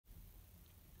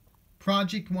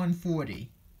Project 140,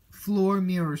 floor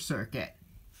mirror circuit.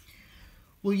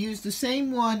 We'll use the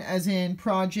same one as in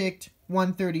Project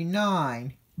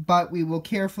 139, but we will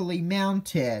carefully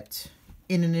mount it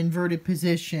in an inverted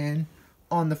position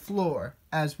on the floor,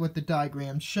 as what the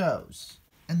diagram shows.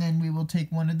 And then we will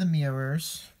take one of the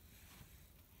mirrors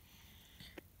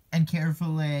and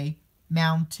carefully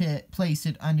mount it, place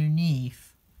it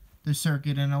underneath the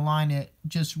circuit and align it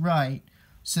just right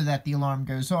so that the alarm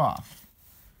goes off.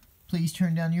 Please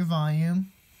turn down your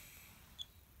volume.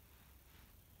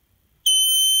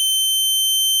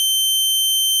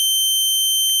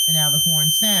 And now the horn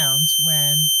sounds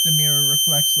when the mirror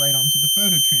reflects light onto the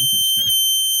phototransistor.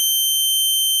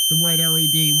 The white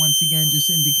LED once again just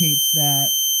indicates that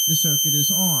the circuit is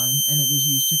on, and it is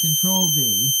used to control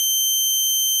the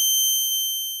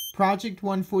Project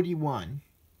 141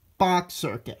 box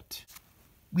circuit.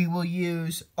 We will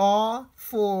use all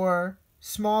 4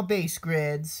 small base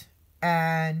grids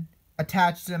and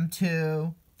attach them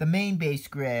to the main base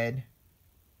grid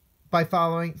by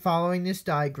following this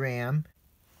diagram.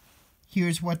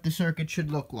 Here's what the circuit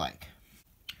should look like.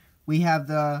 We have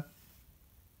the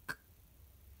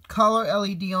color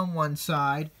LED on one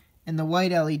side and the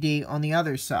white LED on the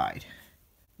other side.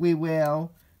 We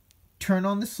will turn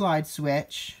on the slide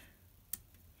switch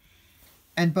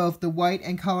and both the white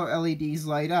and color LEDs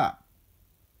light up.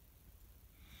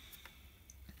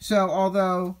 So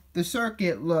although the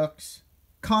circuit looks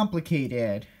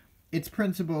complicated, its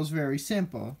principle is very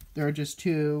simple. There are just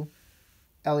 2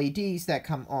 LEDs that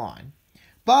come on.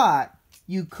 But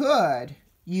you could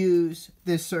use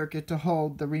this circuit to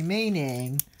hold the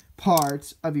remaining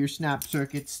parts of your Snap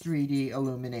Circuits 3D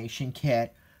illumination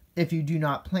kit if you do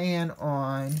not plan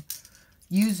on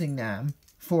using them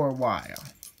for a while.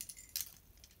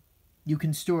 You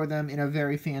can store them in a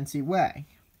very fancy way.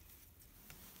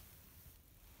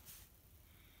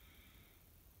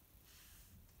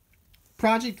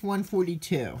 Project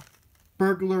 142,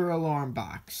 Burglar Alarm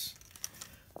Box.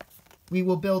 We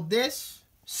will build this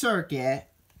circuit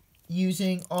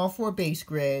using all 4 base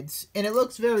grids, and it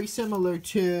looks very similar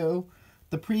to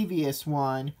the previous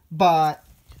one, but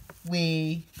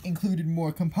we included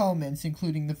more components,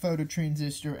 including the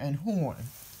phototransistor and horn.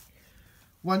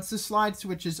 Once the slide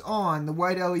switch is on, the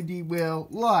white LED will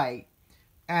light,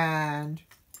 and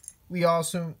we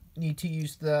also need to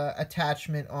use the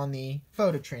attachment on the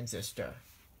phototransistor.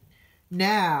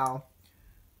 Now,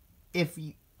 if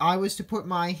I was to put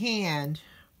my hand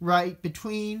right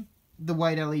between the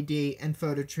white LED and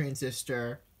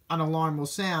phototransistor, an alarm will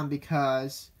sound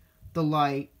because the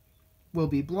light will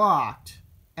be blocked,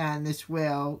 and this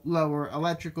will lower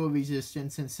electrical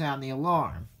resistance and sound the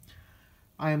alarm.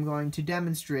 I am going to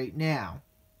demonstrate now.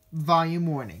 Volume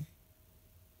warning.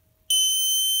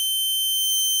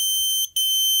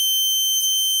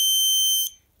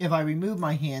 If I remove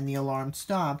my hand, the alarm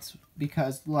stops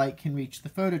because light can reach the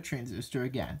phototransistor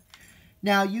again.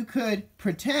 Now you could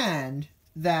pretend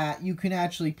that you can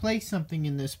actually place something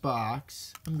in this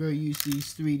box. I'm going to use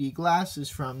these 3D glasses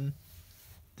from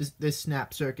this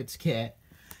Snap Circuits kit.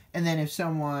 And then if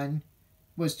someone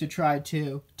was to try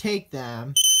to take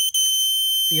them,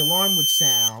 the alarm would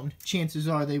sound. Chances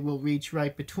are they will reach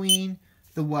right between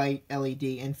the white LED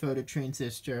and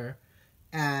phototransistor,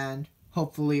 and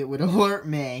hopefully it would alert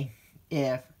me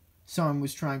if someone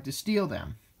was trying to steal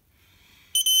them.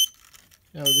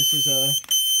 So this is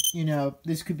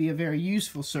this could be a very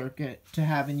useful circuit to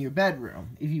have in your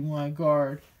bedroom if you want to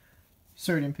guard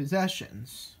certain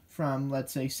possessions from,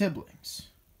 let's say, siblings.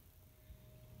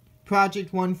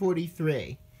 Project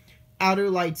 143, Outer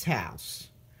Lights House.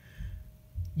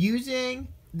 Using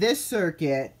this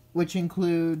circuit, which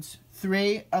includes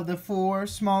 3 of the 4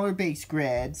 smaller base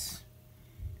grids,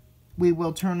 we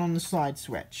will turn on the slide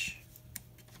switch.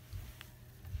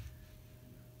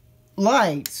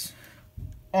 Lights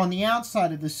on the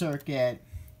outside of the circuit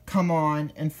come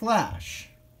on and flash.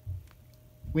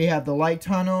 We have the light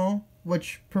tunnel,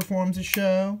 which performs a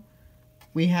show.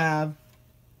 We have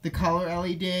the color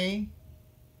LED,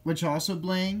 which also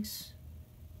blinks.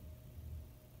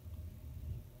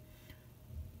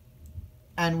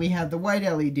 And we have the white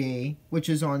LED, which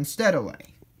is on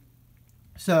steadily.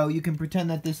 So you can pretend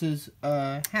that this is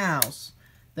a house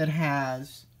that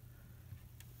has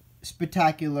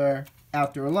spectacular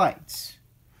outdoor lights.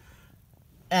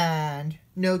 And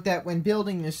note that when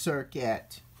building this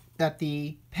circuit, that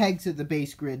the pegs of the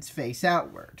base grids face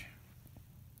outward.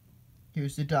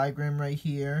 Here's the diagram right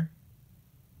here.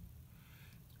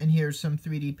 And here's some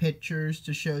 3D pictures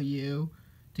to show you,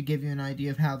 to give you an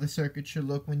idea of how the circuit should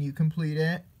look when you complete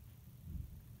it.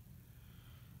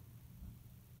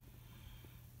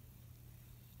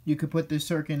 You could put this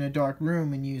circuit in a dark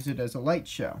room and use it as a light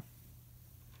show.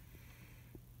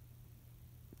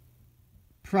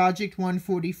 Project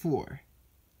 144,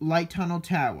 Light Tunnel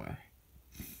Tower.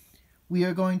 We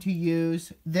are going to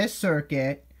use this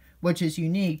circuit, which is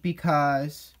unique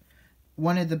because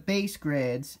one of the base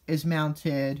grids is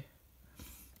mounted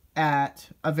at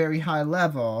a very high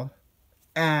level,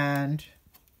 and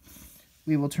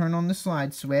we will turn on the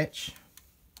slide switch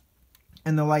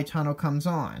and the light tunnel comes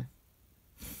on.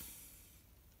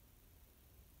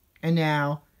 And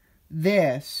now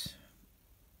this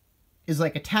is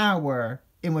like a tower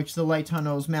in which the light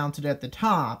tunnel is mounted at the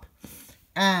top,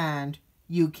 and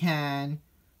you can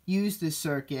use this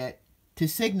circuit to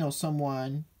signal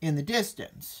someone in the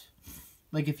distance.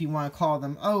 Like if you want to call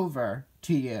them over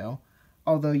to you,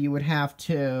 although you would have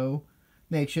to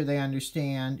make sure they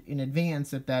understand in advance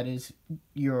that that is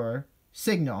your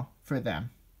signal for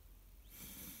them.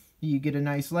 You get a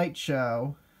nice light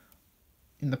show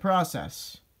in the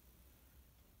process.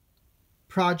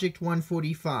 Project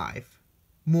 145,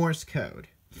 Morse code.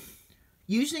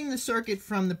 Using the circuit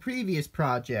from the previous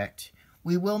project,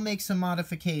 we will make some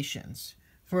modifications.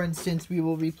 For instance, we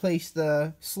will replace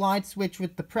the slide switch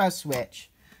with the press switch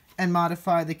and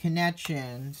modify the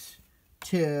connections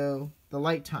to the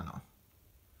light tunnel.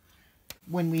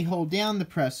 When we hold down the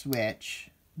press switch,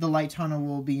 the light tunnel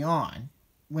will be on.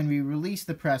 When we release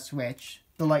the press switch,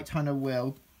 the light tunnel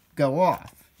will go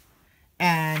off.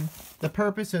 And the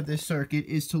purpose of this circuit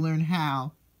is to learn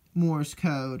how Morse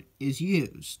code is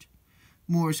used.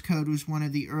 Morse code was one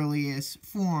of the earliest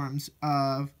forms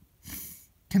of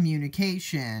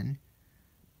communication,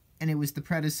 and it was the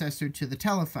predecessor to the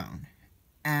telephone.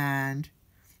 And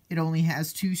it only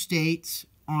has two states,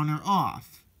 on or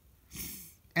off.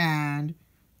 And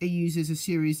it uses a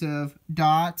series of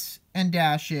dots and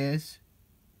dashes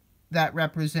that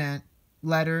represent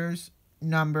letters,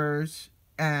 numbers,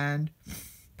 and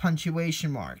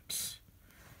punctuation marks.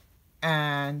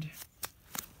 And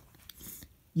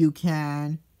you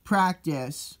can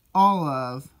practice all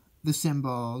of the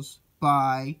symbols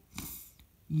by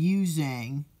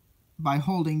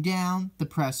holding down the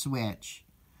press switch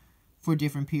for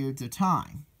different periods of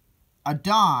time. A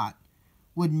dot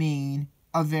would mean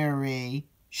a very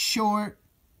short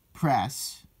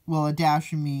press, while a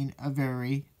dash would mean a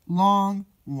very long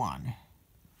one.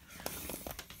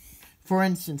 For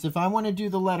instance, if I want to do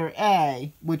the letter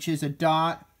A, which is a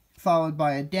dot followed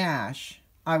by a dash,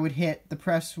 I would hit the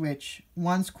press switch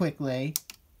once quickly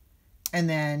and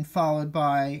then followed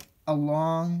by a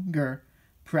longer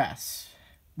press,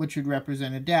 which would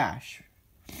represent a dash.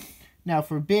 Now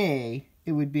for B,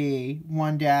 it would be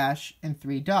one dash and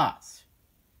three dots.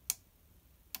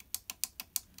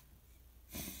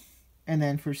 And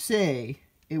then for C,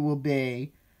 it will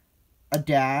be a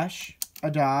dash, a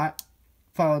dot,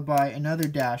 followed by another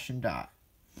dash and dot.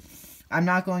 I'm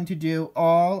not going to do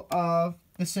all of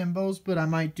the symbols, but I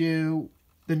might do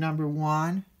the number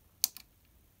 1,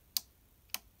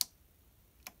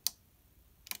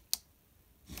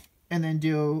 and then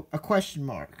do a question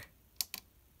mark.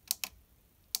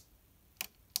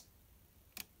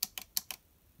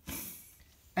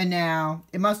 And now,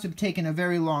 it must have taken a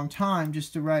very long time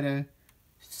just to write a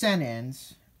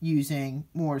sentence using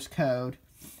Morse code,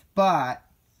 but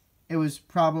it was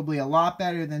probably a lot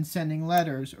better than sending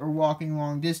letters or walking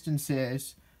long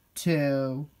distances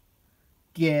to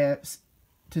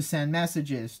send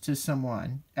messages to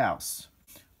someone else.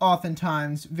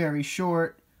 Oftentimes, very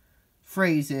short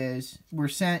phrases were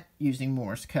sent using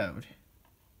Morse code.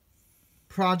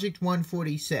 Project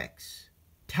 146,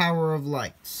 Tower of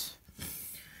Lights.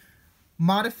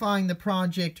 Modifying the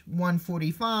Project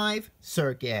 145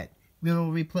 circuit, we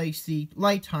will replace the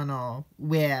light tunnel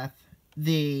with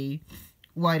the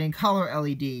white and color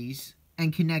LEDs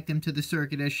and connect them to the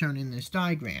circuit as shown in this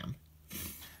diagram.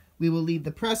 We will leave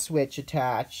the press switch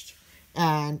attached,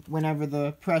 and whenever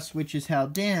the press switch is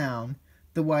held down,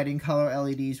 the white and color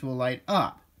LEDs will light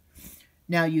up.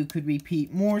 Now you could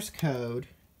repeat Morse code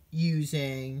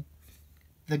using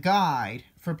the guide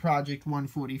for Project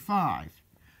 145.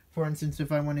 For instance,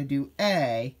 if I want to do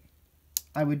A,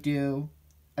 I would do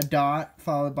a dot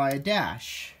followed by a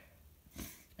dash,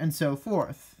 and so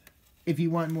forth. If you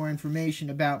want more information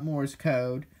about Morse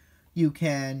code, you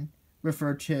can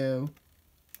refer to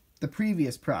the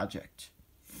previous project.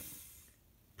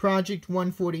 Project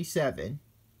 147,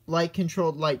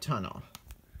 Light-Controlled Light Tunnel.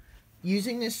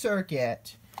 Using this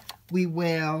circuit, we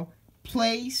will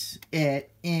place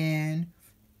it in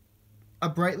a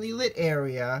brightly lit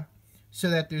area so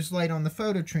that there's light on the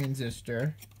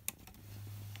phototransistor,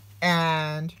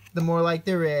 and the more light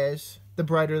there is, the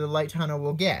brighter the light tunnel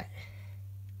will get.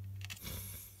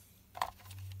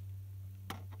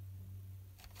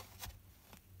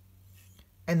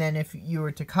 And then if you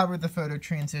were to cover the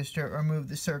phototransistor or move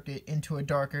the circuit into a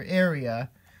darker area,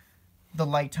 the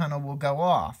light tunnel will go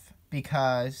off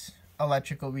because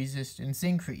electrical resistance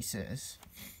increases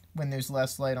when there's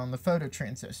less light on the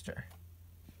phototransistor.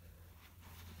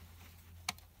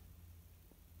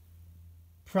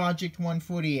 Project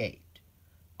 148,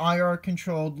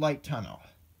 IR-controlled light tunnel.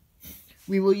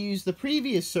 We will use the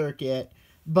previous circuit,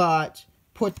 but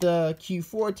put the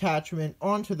Q4 attachment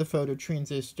onto the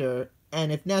phototransistor,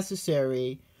 and if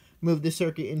necessary, move the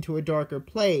circuit into a darker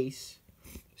place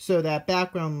so that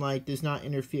background light does not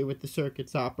interfere with the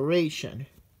circuit's operation.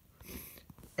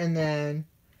 And then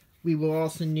we will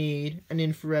also need an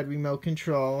infrared remote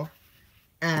control,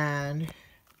 and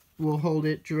we'll hold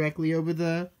it directly over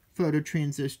the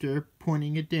phototransistor,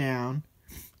 pointing it down,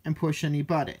 and push any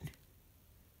button.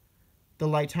 The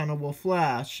light tunnel will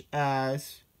flash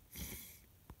as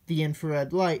the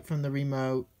infrared light from the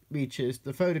remote reaches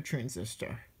the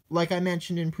phototransistor. Like I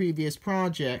mentioned in previous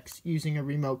projects, using a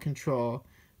remote control,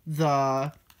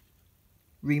 the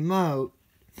remote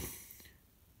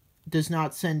does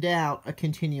not send out a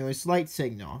continuous light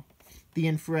signal. The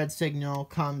infrared signal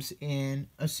comes in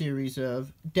a series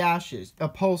of dashes,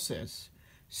 of pulses.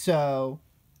 So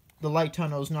the light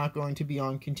tunnel is not going to be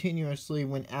on continuously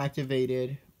when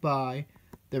activated by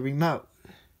the remote.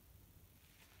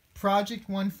 Project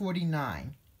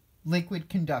 149, liquid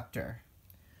conductor.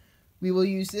 We will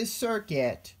use this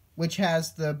circuit, which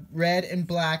has the red and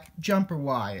black jumper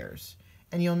wires,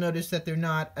 and you'll notice that they're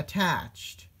not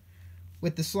attached.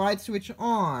 With the slide switch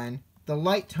on, the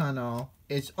light tunnel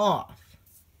is off,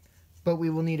 but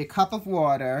we will need a cup of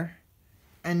water,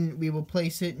 and we will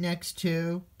place it next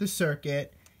to the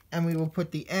circuit, and we will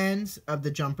put the ends of the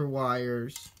jumper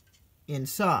wires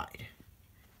inside.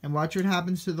 And watch what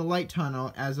happens to the light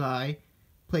tunnel as I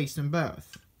place them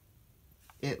both.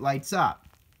 It lights up.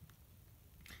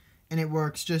 And it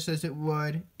works just as it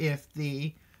would if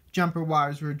the jumper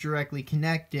wires were directly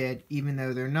connected, even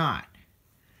though they're not.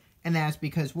 And that's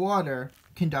because water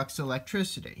conducts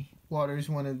electricity. Water is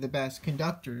one of the best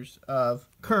conductors of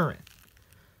current.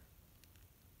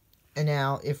 And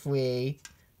now if we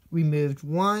removed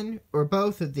one or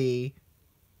both of the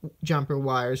jumper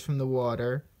wires from the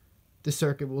water, the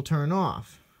circuit will turn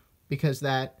off because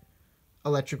that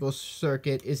electrical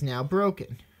circuit is now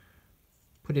broken.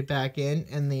 Put it back in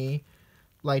and the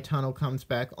light tunnel comes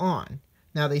back on.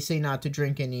 Now they say not to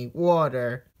drink any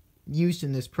water used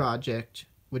in this project,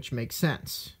 which makes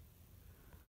sense.